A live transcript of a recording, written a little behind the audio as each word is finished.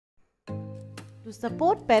To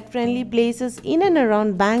support pet-friendly places in and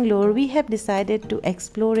around Bangalore, we have decided to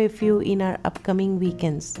explore a few in our upcoming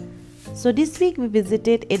weekends. So this week we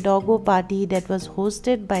visited a doggo party that was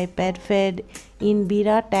hosted by PETFED in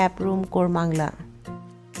BIRA TAPROOM, KORAMANGALA.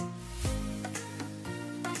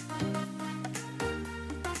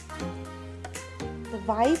 The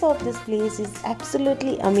vibe of this place is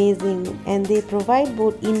absolutely amazing, and they provide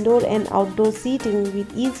both indoor and outdoor seating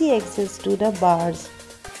with easy access to the bars.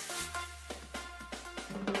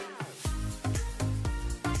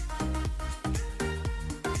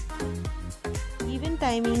 Event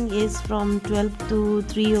timing is from 12 to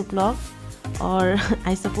 3 o'clock और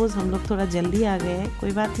I suppose हम लोग थोड़ा जल्दी आ गए हैं.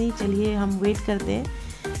 कोई बात नहीं, चलिए हम वेट करते हैं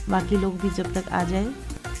बाकी लोग भी जब तक आ जाए.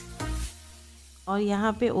 और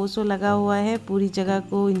यहाँ पे ओसो लगा हुआ है पूरी जगह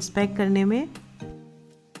को इंस्पेक्ट करने में.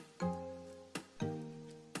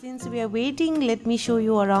 Since we are waiting, let me show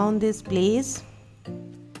you around this place.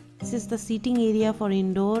 This is the seating area for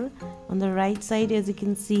indoor. On the right side, as you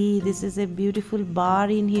can see, this is a beautiful bar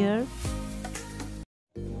in here.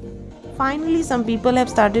 Finally, some people have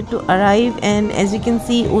started to arrive, and as you can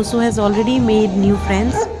see, Oso has already made new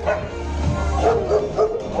friends.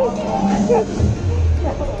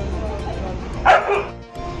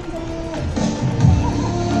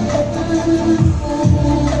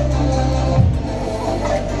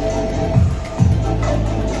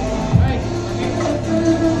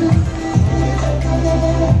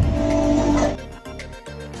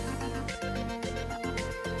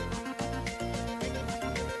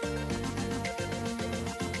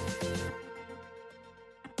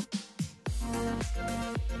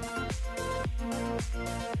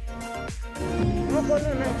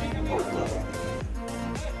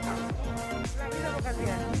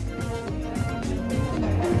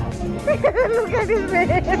 Look at his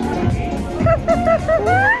face.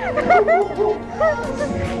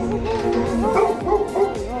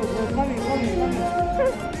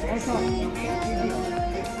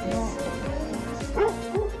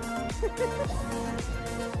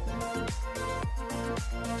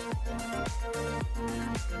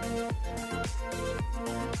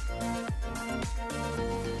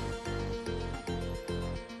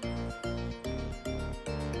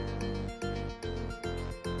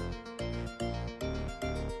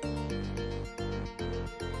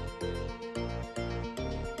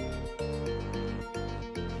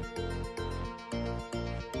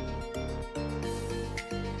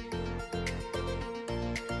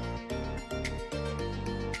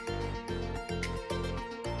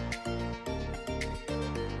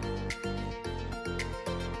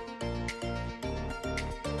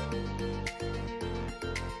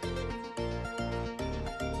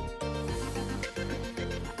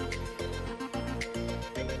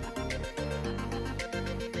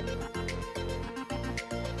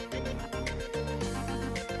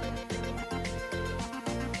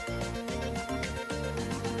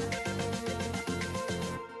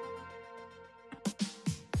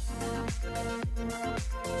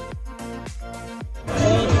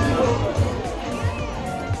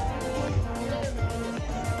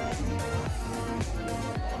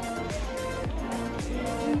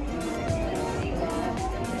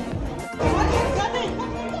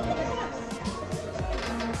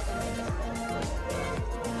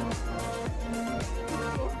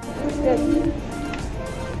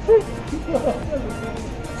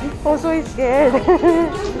 Also is scared.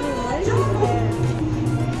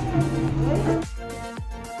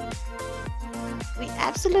 We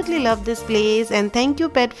absolutely love this place, and thank you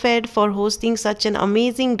PETFED for hosting such an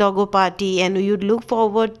amazing doggo party, and we would look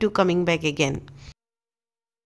forward to coming back again.